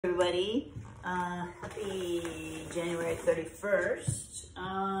Everybody, happy January 31st.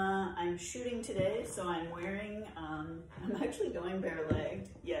 I'm shooting today, so I'm wearing, I'm actually going bare-legged.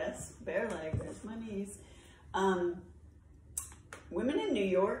 Yes, bare-legged, there's my knees. Women in New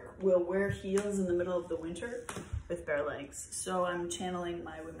York will wear heels in the middle of the winter with bare legs, so I'm channeling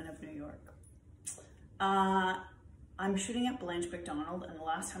my women of New York. I'm shooting at Blanche McDonald, and the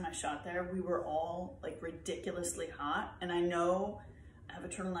last time I shot there, we were all like ridiculously hot, and I know I have a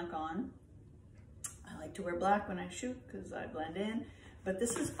turtleneck on. I like to wear black when I shoot because I blend in, but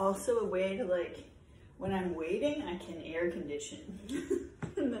this is also a way to, like, when I'm waiting, I can air condition.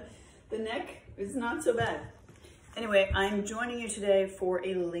 the neck is not so bad. Anyway, I'm joining you today for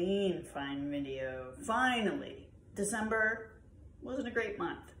a lean find video. Finally, December wasn't a great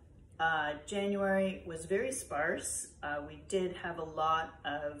month. January was very sparse. We did have a lot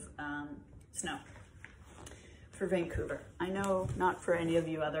of snow for Vancouver. I know not for any of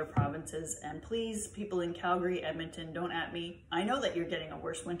you other provinces, and please, people in Calgary, Edmonton, don't at me. I know that you're getting a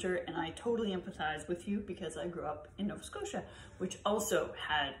worse winter, and I totally empathize with you because I grew up in Nova Scotia, which also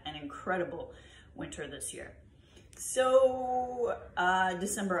had an incredible winter this year. So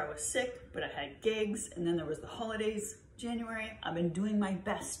December I was sick, but I had gigs, and then there was the holidays. January, I've been doing my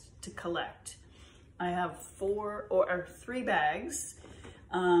best to collect. I have 3 bags.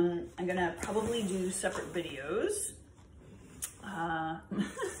 I'm gonna probably do separate videos.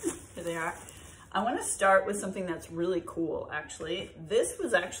 Here they are. I wanna start with something that's really cool, actually. This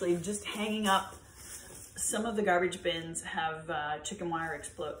was actually just hanging up. Some of the garbage bins have chicken wire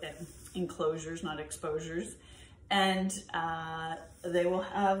enclosures, not exposures. And they will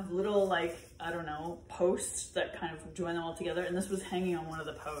have little, like, I don't know, posts that kind of join them all together. And this was hanging on one of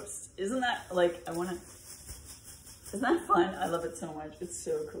the posts. Isn't that, like, isn't that fun? I love it so much. It's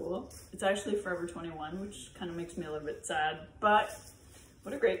so cool. It's actually Forever 21, which kind of makes me a little bit sad, but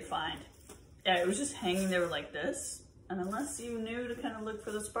what a great find. Yeah, it was just hanging there like this. And unless you knew to kind of look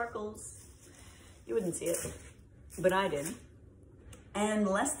for the sparkles, you wouldn't see it, but I did. And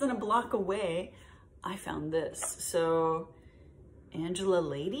less than a block away, I found this. So Angela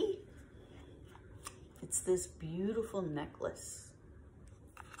Lady, it's this beautiful necklace.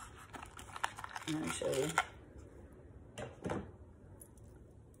 I'm gonna show you.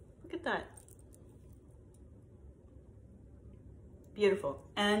 Look at that. Beautiful.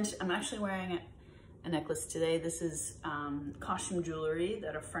 And I'm actually wearing a necklace today. This is costume jewelry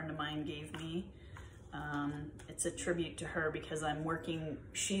that a friend of mine gave me. It's a tribute to her because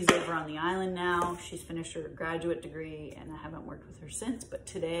she's over on the island now. She's finished her graduate degree and I haven't worked with her since, but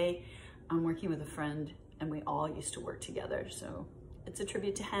today I'm working with a friend and we all used to work together. So it's a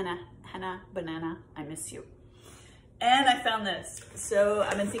tribute to Hannah. Hannah Banana, I miss you. And I found this. So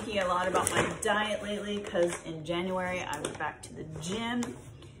I've been thinking a lot about my diet lately because in January I went back to the gym,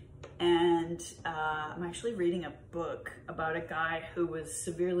 and I'm actually reading a book about a guy who was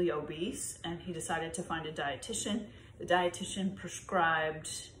severely obese and he decided to find a dietitian. The dietitian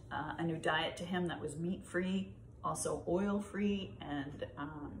prescribed a new diet to him that was meat-free, also oil-free, and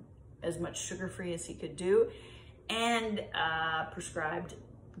as much sugar-free as he could do, and prescribed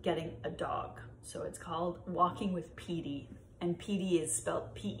getting a dog. So it's called Walking with Petey, and Petey is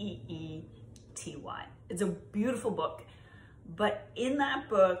spelled P-E-E-T-Y. It's a beautiful book, but in that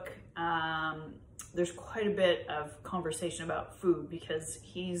book, there's quite a bit of conversation about food because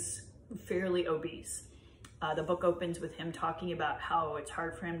he's fairly obese. The book opens with him talking about how it's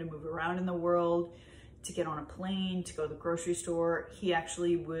hard for him to move around in the world, to get on a plane, to go to the grocery store. He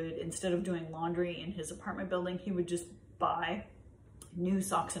actually would, instead of doing laundry in his apartment building, he would just buy new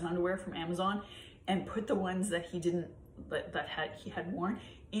socks and underwear from Amazon and put the ones that he had worn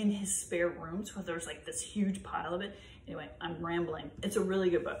in his spare room. So there's like this huge pile of it. Anyway, I'm rambling. It's a really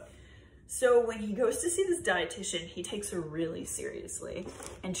good book. So when he goes to see this dietitian, he takes her really seriously,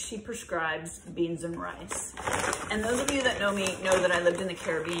 and she prescribes beans and rice. And those of you that know me know that I lived in the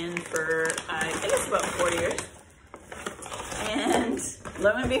Caribbean for, I guess, about 4 years. And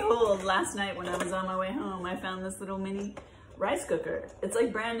lo and behold, last night when I was on my way home, I found this little mini rice cooker. It's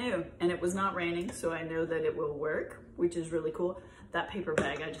like brand new, and it was not raining, so I know that it will work, which is really cool. That paper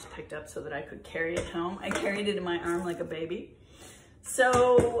bag I just picked up so that I could carry it home. I carried it in my arm like a baby.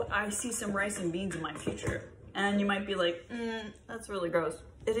 So I see some rice and beans in my future. And you might be like, that's really gross.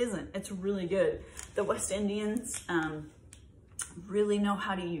 It isn't, it's really good. The West Indians really know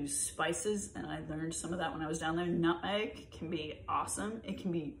how to use spices, and I learned some of that when I was down there. Nutmeg can be awesome. It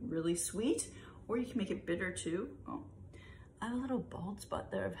can be really sweet, or you can make it bitter too. Oh, I have a little bald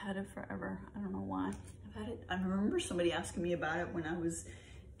spot there. I've had it forever. I don't know why. I've had it. I remember somebody asking me about it when I was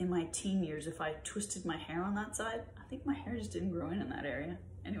in my teen years if I twisted my hair on that side. I think my hair just didn't grow in that area.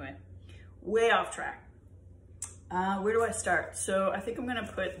 Anyway, way off track. Where do I start? So I think I'm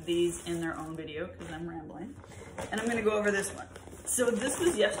gonna put these in their own video because I'm rambling. And I'm gonna go over this one. So this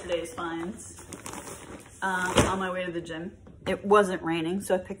was yesterday's finds on my way to the gym. It wasn't raining,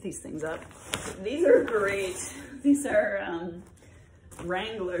 so I picked these things up. These are great. These are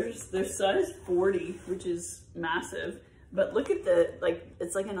Wranglers. They're size 40, which is massive. But look at the, like,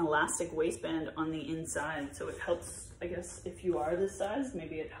 it's like an elastic waistband on the inside. So it helps, I guess, if you are this size,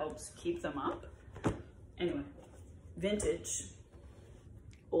 maybe it helps keep them up. Anyway, vintage,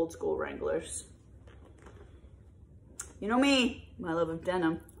 old school Wranglers. You know me, my love of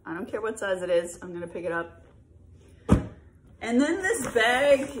denim. I don't care what size it is, I'm gonna pick it up. And then this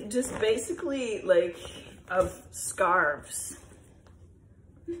bag, just basically like of scarves.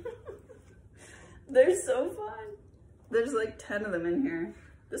 They're so fun. There's like 10 of them in here.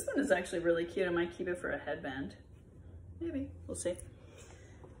 This one is actually really cute. I might keep it for a headband. Maybe, we'll see.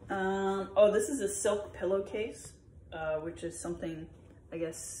 Oh, this is a silk pillowcase, which is something I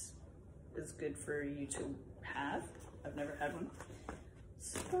guess is good for you to have. I've never had one.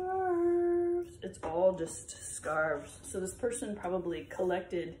 Scarves. It's all just scarves. So this person probably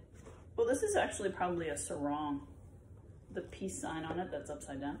collected, well, this is actually probably a sarong. The peace sign on it that's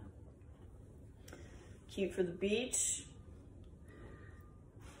upside down. Cute for the beach.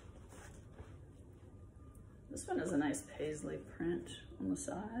 This one has a nice paisley print on the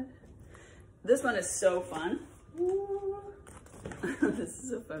side. This one is so fun. This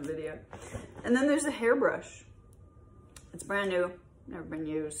is a fun video. And then there's a hairbrush. It's brand new, never been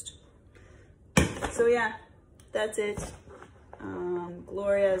used. So yeah, that's it.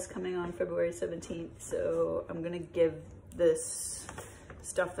 Gloria is coming on February 17th, so I'm gonna give this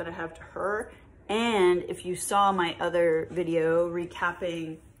stuff that I have to her. And if you saw my other video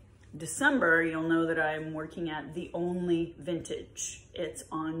recapping December, you'll know that I'm working at The Only Vintage. It's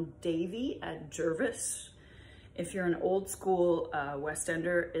on Davie at Jervis. If you're an old school West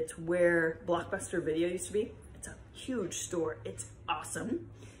Ender, it's where Blockbuster Video used to be. It's a huge store. It's awesome.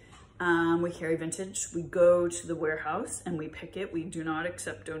 We carry vintage. We go to the warehouse and we pick it. We do not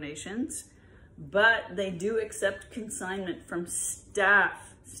accept donations, but they do accept consignment from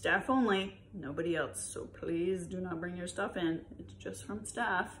staff. Staff only, nobody else. So please do not bring your stuff in. It's just from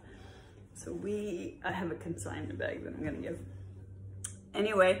staff. So I have a consignment bag that I'm gonna give.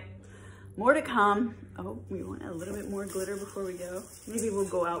 Anyway, more to come. Oh, we want a little bit more glitter before we go. Maybe we'll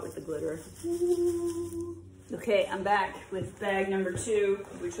go out with the glitter. Okay, I'm back with bag number 2,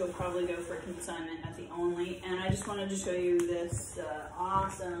 which will probably go for consignment at The Only. And I just wanted to show you this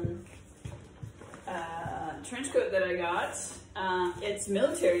awesome trench coat that I got. It's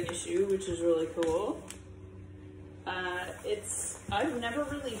military issue, which is really cool. I've never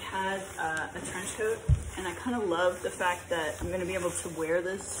really had a trench coat, and I kind of love the fact that I'm going to be able to wear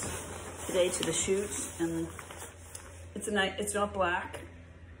this today to the shoot. And it's not black.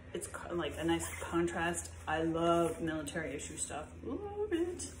 It's like a nice contrast. I love military issue stuff. Love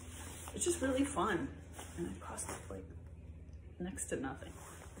it. It's just really fun, and it costs like next to nothing.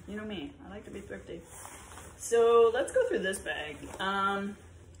 You know me, I like to be thrifty. So let's go through this bag.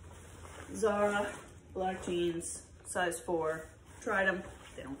 Zara, black jeans, size 4. Tried them,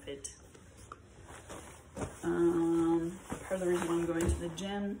 they don't fit. Part of the reason why I'm going to the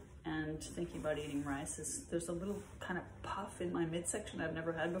gym and thinking about eating rice is there's a little kind of puff in my midsection I've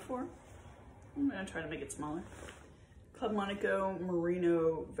never had before. I'm gonna try to make it smaller. Club Monaco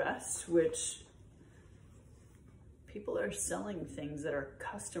merino vest, which people are selling things that are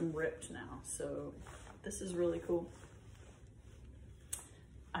custom ripped now. So this is really cool.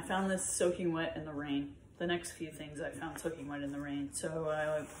 I found this soaking wet in the rain. The next few things I found soaking wet in the rain. So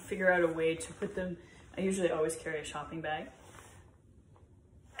I figure out a way to put them. I usually always carry a shopping bag.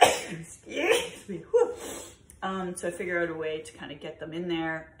 Excuse me. So I figure out a way to kind of get them in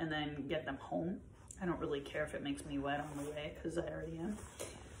there and then get them home. I don't really care if it makes me wet on the way because I already am.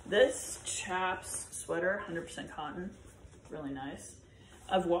 This Chaps sweater, 100% cotton, really nice.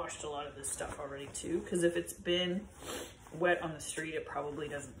 I've washed a lot of this stuff already too, because if it's been wet on the street, it probably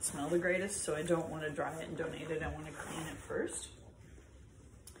doesn't smell the greatest, so I don't want to dry it and donate it. I want to clean it first.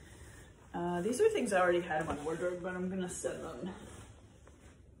 These are things I already had in my wardrobe, but I'm going to send them.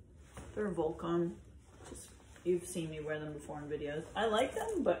 They're Volcom. You've seen me wear them before in videos. I like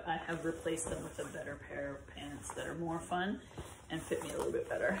them, but I have replaced them with a better pair of pants that are more fun and fit me a little bit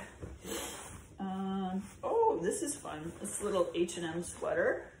better. Oh, this is fun. This little H&M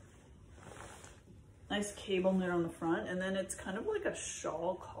sweater. Nice cable knit on the front, and then it's kind of like a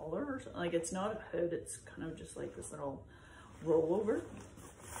shawl collar or something. Like, it's not a hood, it's kind of just like this little rollover.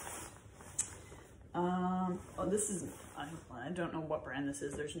 Oh, this is, I don't know what brand this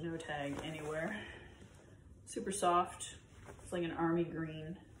is. There's no tag anywhere. Super soft. It's like an army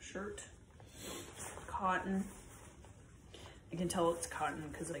green shirt. Cotton. I can tell it's cotton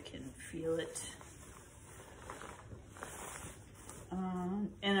because I can feel it.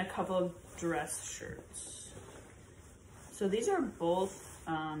 And a couple of dress shirts. So these are both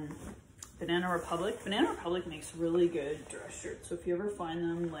Banana Republic. Banana Republic makes really good dress shirts. So if you ever find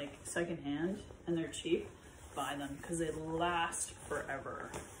them like secondhand and they're cheap, buy them because they last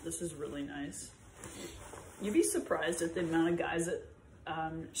forever. This is really nice. You'd be surprised at the amount of guys that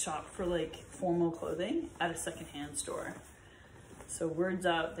shop for like formal clothing at a secondhand store. So words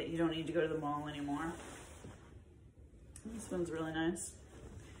out that you don't need to go to the mall anymore. This one's really nice.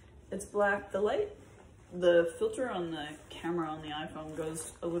 It's black. The filter on the camera on the iPhone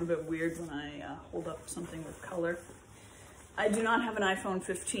goes a little bit weird when I hold up something with color. I do not have an iPhone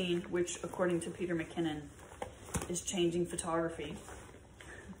 15, which according to Peter McKinnon is changing photography.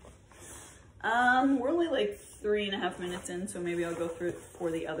 We're only like 3.5 minutes in, so maybe I'll go through it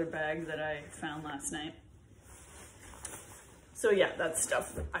for the other bag that I found last night. So yeah, that's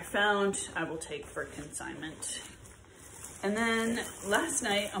stuff I found I will take for consignment. And then last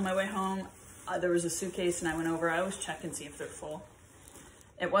night on my way home, there was a suitcase and I went over. I always check and see if they're full.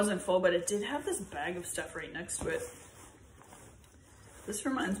 It wasn't full, but it did have this bag of stuff right next to it. This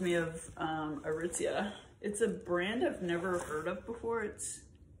reminds me of Aritzia. It's a brand I've never heard of before. It's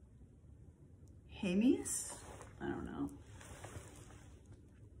Hamies? I don't know.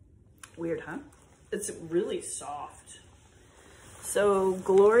 Weird, huh? It's really soft. So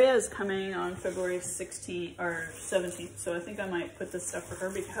Gloria is coming on February 16th or 17th. So I think I might put this stuff for her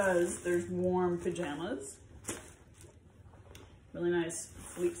because there's warm pajamas. Really nice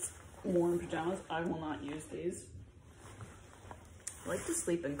fleece warm pajamas. I will not use these. I like to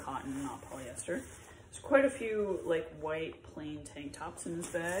sleep in cotton, not polyester. There's quite a few like white plain tank tops in this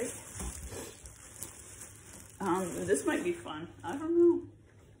bag. This might be fun. I don't know.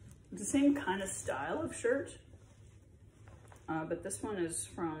 It's the same kind of style of shirt. But this one is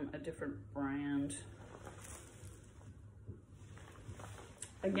from a different brand.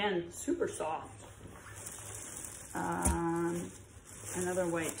 Again, super soft. Another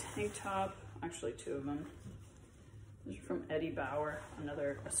white tank top, actually two of them. These are from Eddie Bauer,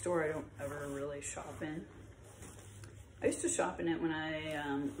 a store I don't ever really shop in. I used to shop in it when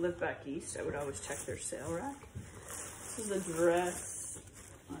I lived back east. I would always check their sale rack. This is a dress,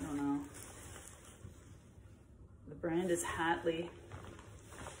 I don't know. The brand is Hatley.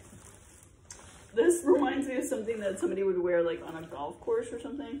 This reminds me of something that somebody would wear like on a golf course or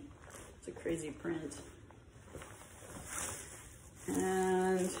something. It's a crazy print.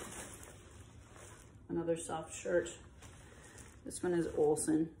 And another soft shirt. This one is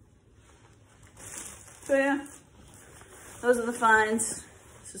Olsen. So yeah, those are the finds.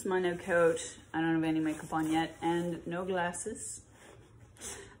 This is my new coat. I don't have any makeup on yet and no glasses.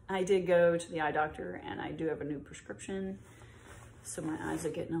 I did go to the eye doctor and I do have a new prescription. So my eyes are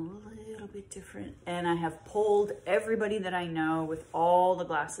getting a little bit different. And I have polled everybody that I know with all the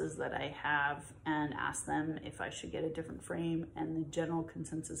glasses that I have and asked them if I should get a different frame. And the general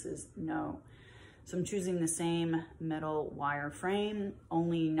consensus is no. So I'm choosing the same metal wire frame,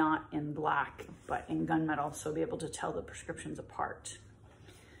 only not in black, but in gunmetal. So I'll be able to tell the prescriptions apart.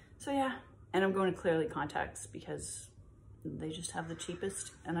 So yeah, and I'm going to Clearly Contacts because they just have the cheapest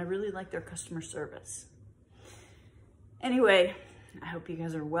and I really like their customer service. Anyway, I hope you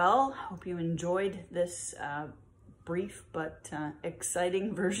guys are well. Hope you enjoyed this brief but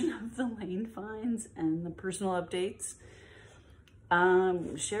exciting version of the Lane finds and the personal updates.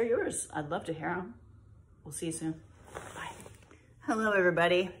 Share yours. I'd love to hear them. We'll see you soon. Bye. Hello,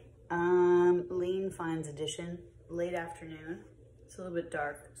 everybody. Lane finds edition, late afternoon. It's a little bit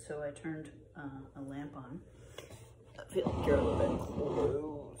dark, so I turned a lamp on. I feel like you're a little bit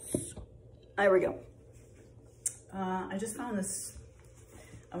close. There we go. I just found this.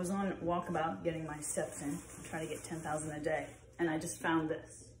 I was on Walkabout getting my steps in, trying to get 10,000 a day, and I just found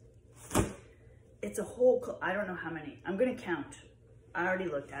this. It's a whole, I don't know how many. I'm gonna count. I already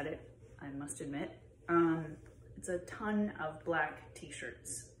looked at it, I must admit. It's a ton of black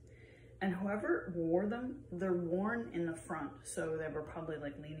t-shirts. And whoever wore them, they're worn in the front. So they were probably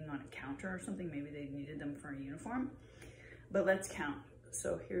like leaning on a counter or something. Maybe they needed them for a uniform. But let's count.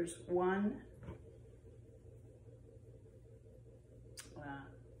 So here's one.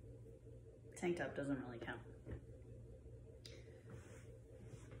 Tank top doesn't really count.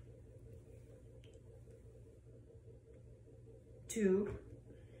 2. 3.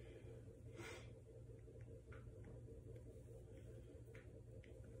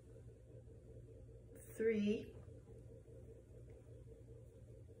 3,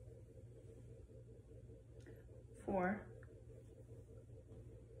 4,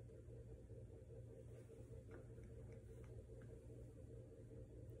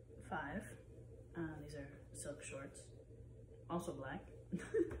 5. These are silk shorts, also black.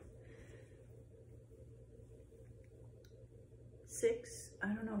 6. I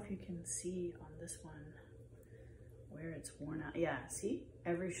don't know if you can see on this one where it's worn out. Yeah, see?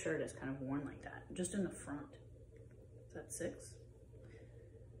 Every shirt is kind of worn like that, just in the front. Is that 6?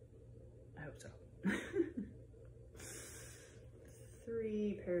 I hope so.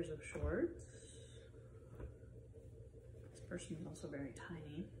 3 pairs of shorts. This person is also very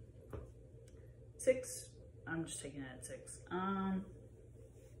tiny. 6. I'm just taking it at 6.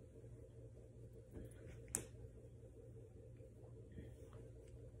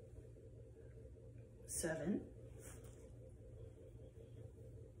 7.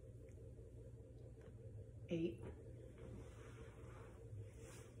 8.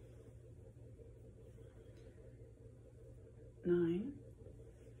 9.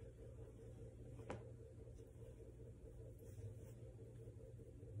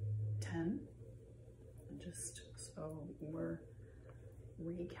 10. Just so we're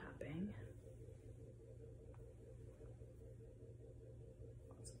recapping.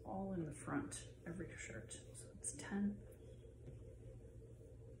 It's all in the front, every shirt. So it's 10.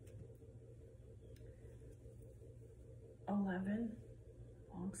 11,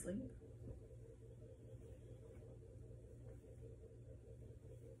 long sleeve.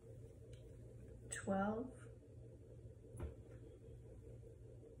 12.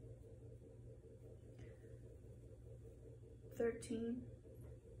 13.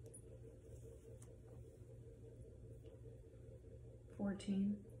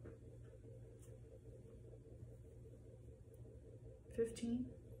 14. 15.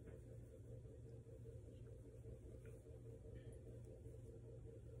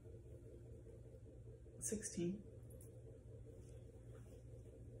 16.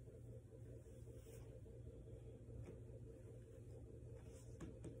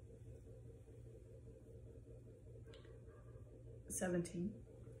 17.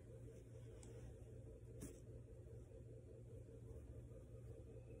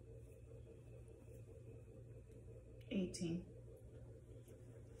 18.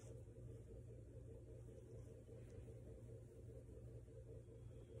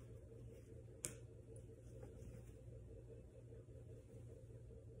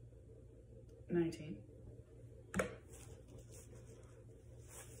 19.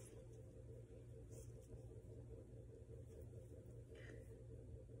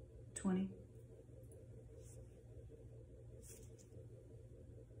 20.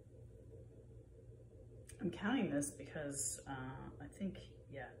 'I'm counting this because I think,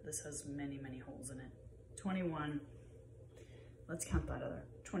 yeah, this has many, many holes in it. 21. Let's count that other.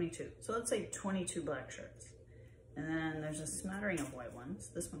 22. So let's say 22 black shirts. And then there's a smattering of white ones.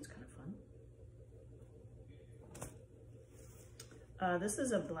 This one's kind of fun. This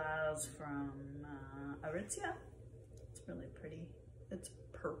is a blouse from Aritzia. It's really pretty. It's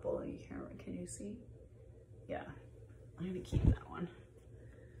purple. Can you see? Yeah, I'm gonna keep that one.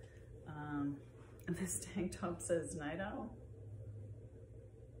 And this tank top says Night Owl.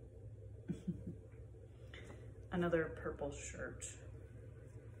 Another purple shirt.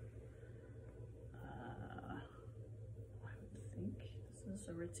 I think this is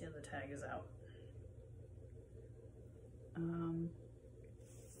Aritzia. The tag is out.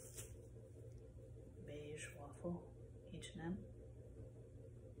 Beige waffle, H&M.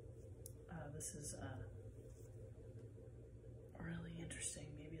 This is really interesting.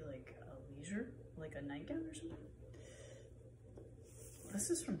 Maybe like a leisure, like a nightgown or something.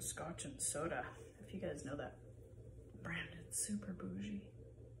 This is from Scotch and Soda. If you guys know that brand, it's super bougie.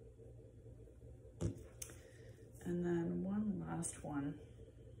 And then one last one,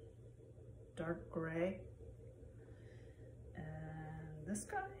 dark gray. And this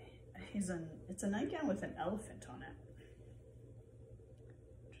guy, it's a nightgown with an elephant on it,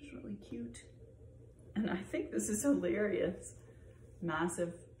 which is really cute. And I think this is hilarious.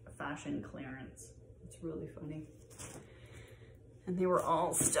 Massive fashion clearance. It's really funny. And they were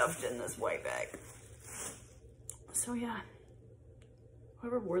all stuffed in this white bag. So yeah,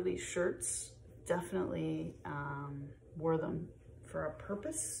 whoever wore these shirts definitely wore them for a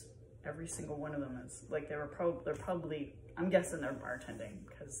purpose. Every single one of them is like, they're probably, I'm guessing they're bartending,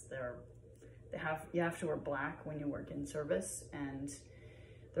 because you have to wear black when you work in service, and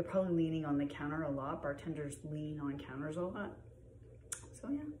they're probably leaning on the counter a lot. Bartenders lean on counters a lot. So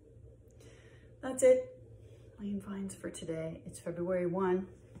yeah, that's it. Lane finds for today. It's February 1,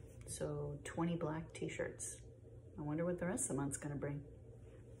 So 20 black t-shirts. I wonder what the rest of the month's gonna bring.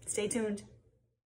 Stay tuned.